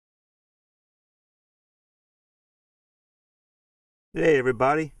Hey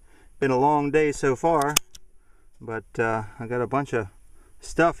everybody, been a long day so far, but I got a bunch of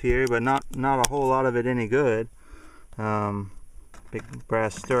stuff here, but not a whole lot of it any good. Big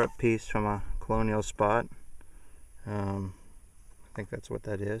brass stirrup piece from a colonial spot. I think that's what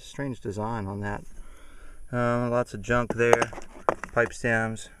that is. Strange design on that. Lots of junk there. Pipe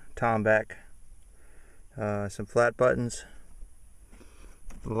stems, tomback, some flat buttons,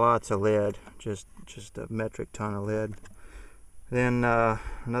 lots of lead, just a metric ton of lead. Then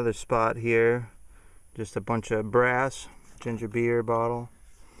another spot here, just a bunch of brass, ginger beer bottle,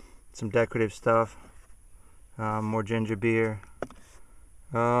 some decorative stuff, more ginger beer.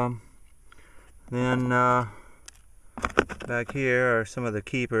 Then back here are some of the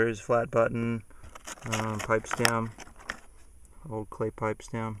keepers, flat button, pipe stem, old clay pipe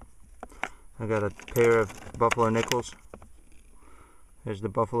stem. I got a pair of buffalo nickels. There's the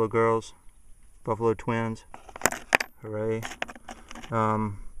buffalo girls, buffalo twins, hooray.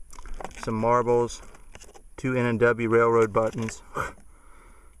 Some marbles, 2 N&W railroad buttons,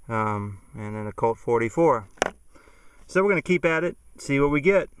 and then a Colt 44. So we're going to keep at it, see what we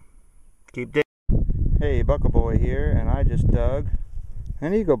get. Keep digging. Hey, Buckle Boy here, and I just dug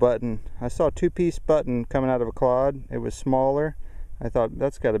an eagle button. I saw a 2-piece button coming out of a clod. It was smaller. I thought,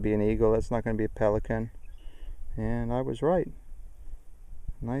 that's got to be an eagle. That's not going to be a pelican. And I was right.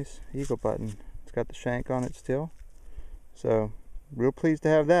 Nice eagle button. It's got the shank on it still. So, real pleased to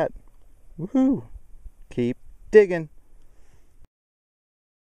have that. Woohoo! Keep digging.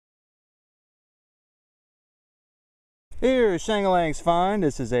 Here's Shangalang's find.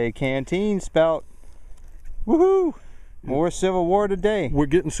 This is a canteen spout. Woohoo! More Civil War today. We're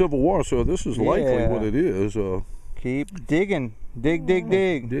getting Civil War, so this is likely what it is. Keep digging. Dig, dig,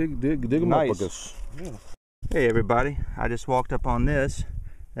 dig. Diggumuppus. Nice. Yeah. Hey everybody, I just walked up on this.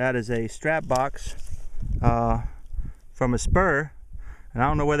 That is a strap box from a spur. And I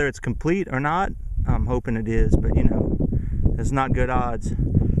don't know whether it's complete or not. I'm hoping it is, but you know, it's not good odds.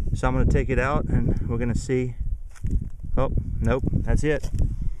 So I'm going to take it out and we're going to see. Oh, nope, that's it.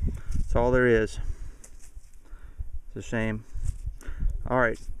 That's all there is. It's a shame.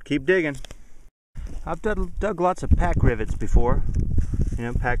 Alright, keep digging. I've dug lots of pack rivets before. You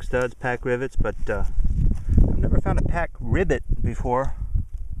know, pack studs, pack rivets, but I've never found a pack rivet before.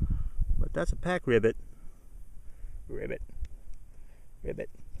 But that's a pack rivet. Rivet.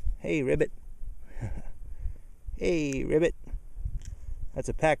 Ribbit. Hey, ribbit. Hey, ribbit. That's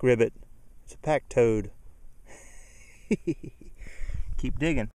a pack ribbit. It's a pack toad. Keep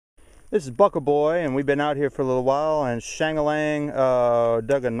digging. This is Buckle Boy, and we've been out here for a little while, and Shangalang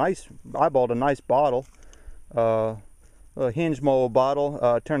eyeballed a nice bottle. A hinge mold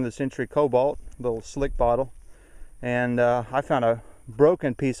bottle, turn of the century cobalt, little slick bottle. And I found a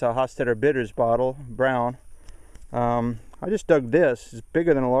broken piece of Hostetter Bitters bottle, brown. I just dug this. It's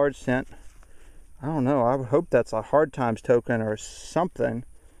bigger than a large cent. I don't know. I would hope that's a Hard Times token or something.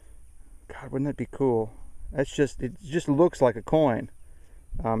 God, wouldn't that be cool? It just looks like a coin.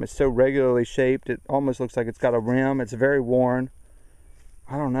 It's so regularly shaped. It almost looks like it's got a rim. It's very worn.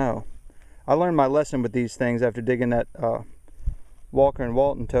 I don't know. I learned my lesson with these things after digging that Walker and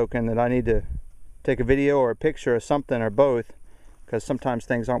Walton token, that I need to take a video or a picture or something or both, because sometimes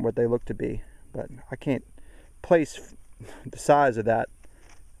things aren't what they look to be. But I can't place the size of that.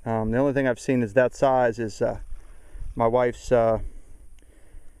 The only thing I've seen is that size is my wife's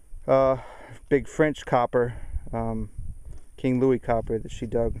big French copper, King Louis copper, that she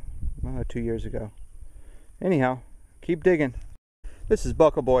dug 2 years ago. Anyhow, keep digging. This is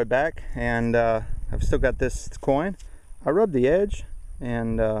Buckle Boy back, and I've still got this coin. I rubbed the edge,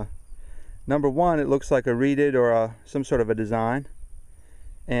 and number one, it looks like a reeded or some sort of a design,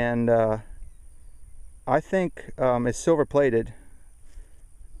 and I think it's silver plated.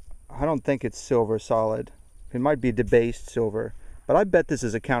 I don't think it's silver solid. It might be debased silver, but I bet this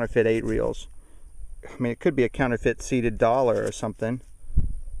is a counterfeit 8 reels. I mean, it could be a counterfeit seated dollar or something.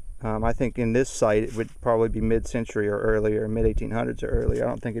 I think in this site it would probably be mid-century or earlier, mid-1800s or earlier. I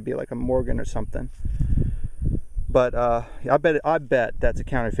don't think it'd be like a Morgan or something. But I bet that's a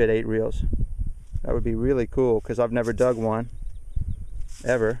counterfeit 8 reels. That would be really cool, because I've never dug one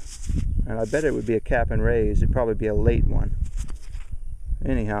ever. And I bet it would be a cap and raise. It'd probably be a late one.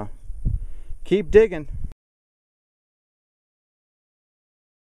 Anyhow, keep digging.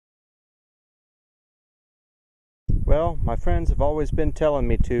 Well, my friends have always been telling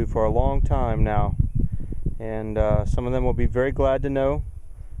me to for a long time now. And some of them will be very glad to know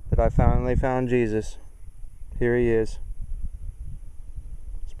that I finally found Jesus. Here he is.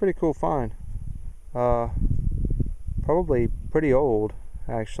 It's a pretty cool find. Probably pretty old,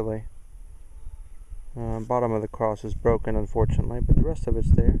 actually. Bottom of the cross is broken, unfortunately, but the rest of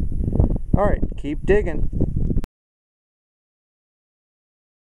it's there. All right, keep digging.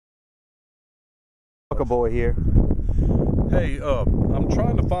 Boy here. Hey, I'm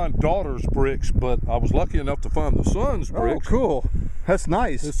trying to find daughter's bricks, but I was lucky enough to find the son's bricks. Oh, cool. That's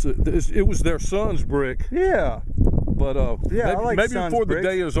nice. It was their son's brick. Yeah. But yeah, maybe before the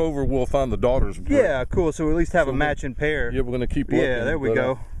day is over, we'll find the daughter's brick. Yeah, cool. So we at least have a matching pair. Yeah, we're going to keep looking. Yeah, there we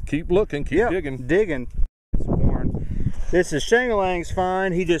go. Keep looking, keep digging. Digging. It's worn. This is Shangalang's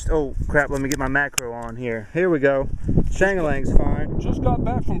find. He just, oh crap, let me get my macro on here. Here we go. Shangalang's find. Just got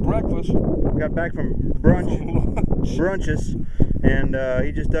back from breakfast. Got back from brunches, and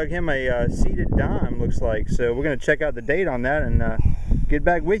he just dug him a seeded dime, looks like. So we're going to check out the date on that and get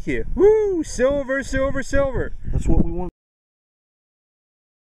back with you. Woo! Silver, silver, silver. That's what we want.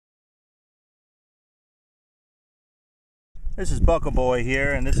 This is Buckle Boy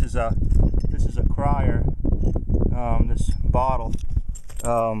here, and this is a crier. This bottle.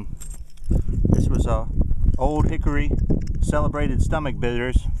 This was a Old Hickory Celebrated Stomach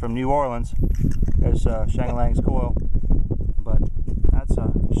Bitters from New Orleans. There's Shangalang's coil, but that's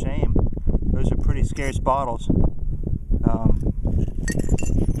a shame. Those are pretty scarce bottles.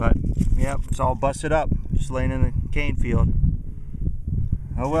 But yeah, it's all busted up, just laying in the cane field.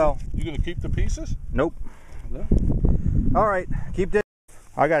 Oh well. You gonna keep the pieces? Nope. No. All right, keep digging.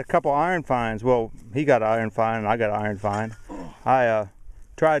 I got a couple iron finds. Well, he got an iron find and I got an iron find. I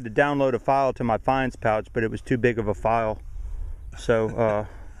tried to download a file to my finds pouch, but it was too big of a file, so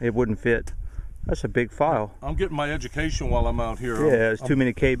it wouldn't fit. That's a big file. I'm getting my education while I'm out here. Yeah, there's too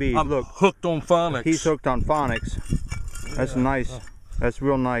many KBs. I'm Look, hooked on phonics. He's hooked on phonics. That's nice. That's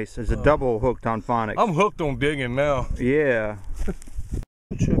real nice. There's a double hooked on phonics. I'm hooked on digging now. Yeah.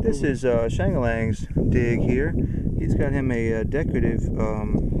 This is Shangalang's dig here. He's got him a decorative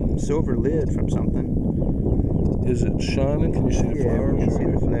silver lid from something. Is it shining? Can you see the flowers? Yeah, we can see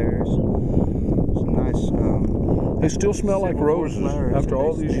the flares. Some nice. They still smell like roses after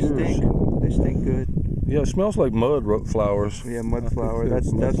all these years. They stink good. Yeah, it smells like mud flowers. Yeah, mud flower.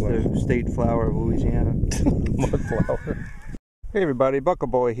 That's the state flower of Louisiana. Mud flower. Hey everybody, Buckle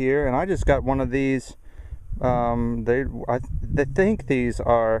Boy here, and I just got one of these. I think these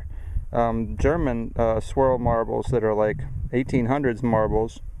are German swirl marbles that are like 1800s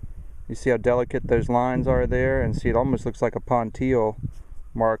marbles. You see how delicate those lines are there, and see it almost looks like a pontille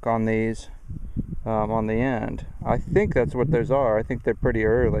mark on these on the end. I think that's what those are. I think they're pretty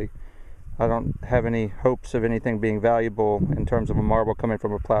early. I don't have any hopes of anything being valuable in terms of a marble coming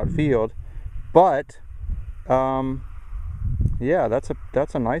from a plowed field, but yeah, that's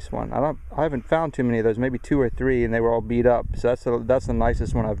a nice one. I haven't found too many of those, maybe 2 or 3, and they were all beat up. So that's the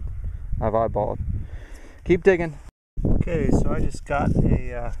nicest one I've eyeballed. Keep digging. Okay, so I just got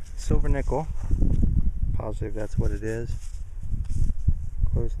a silver nickel. Positive that's what it is.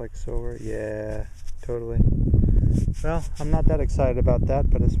 Close like silver. Yeah, totally. Well, I'm not that excited about that,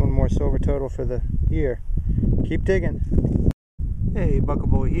 but it's one more silver total for the year. Keep digging. Hey, Buckle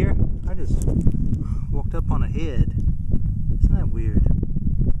Boy here. I just walked up on a head. Isn't that weird?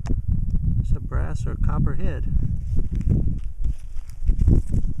 It's a brass or copper head.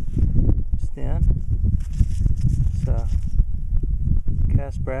 It's thin. It's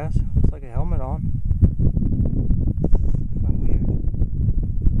cast brass. Looks like a helmet on. Isn't that weird?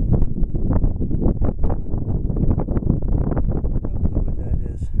 No clue what that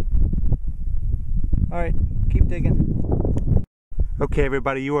is. Alright, keep digging. Okay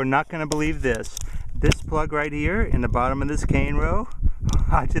everybody, you are not going to believe this. This plug right here in the bottom of this cane row,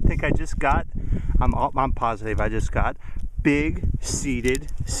 I just got, I'm positive I just got big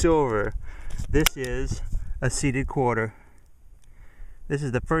seeded silver. This is a seeded quarter. This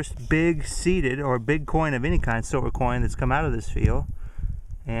is the first big seeded or big coin of any kind, silver coin, that's come out of this field,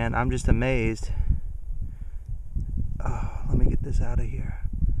 and I'm just amazed. Oh, let me get this out of here.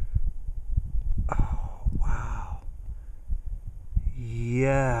 Oh, wow.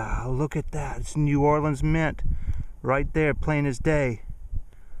 Yeah, look at that. It's New Orleans mint right there, plain as day.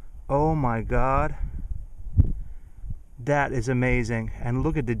 Oh my God. That is amazing. And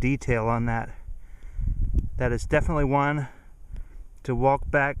look at the detail on that. That is definitely one to walk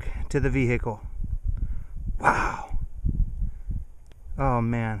back to the vehicle. Wow. Oh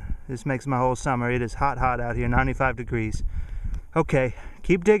man, this makes my whole summer. It is hot out here, 95 degrees. Okay,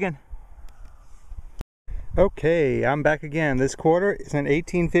 keep digging. Okay, I'm back again. This quarter is an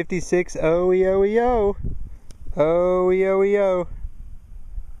 1856 OEOEO. OEOEO.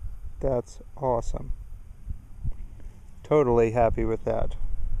 That's awesome. Totally happy with that.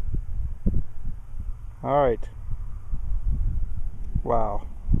 Alright. Wow.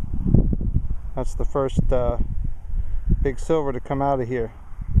 That's the first big silver to come out of here.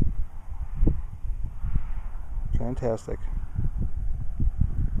 Fantastic.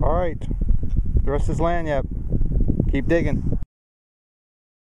 All right, the rest is lanyap. Keep digging.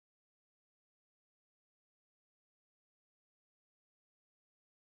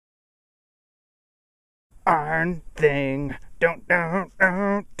 Iron thing, don't,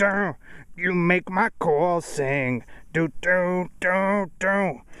 you make my core sing, do,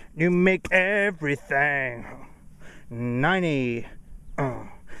 you make everything. 90,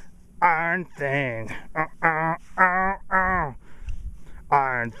 iron thing,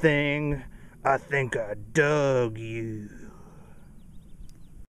 iron thing, I think I dug you.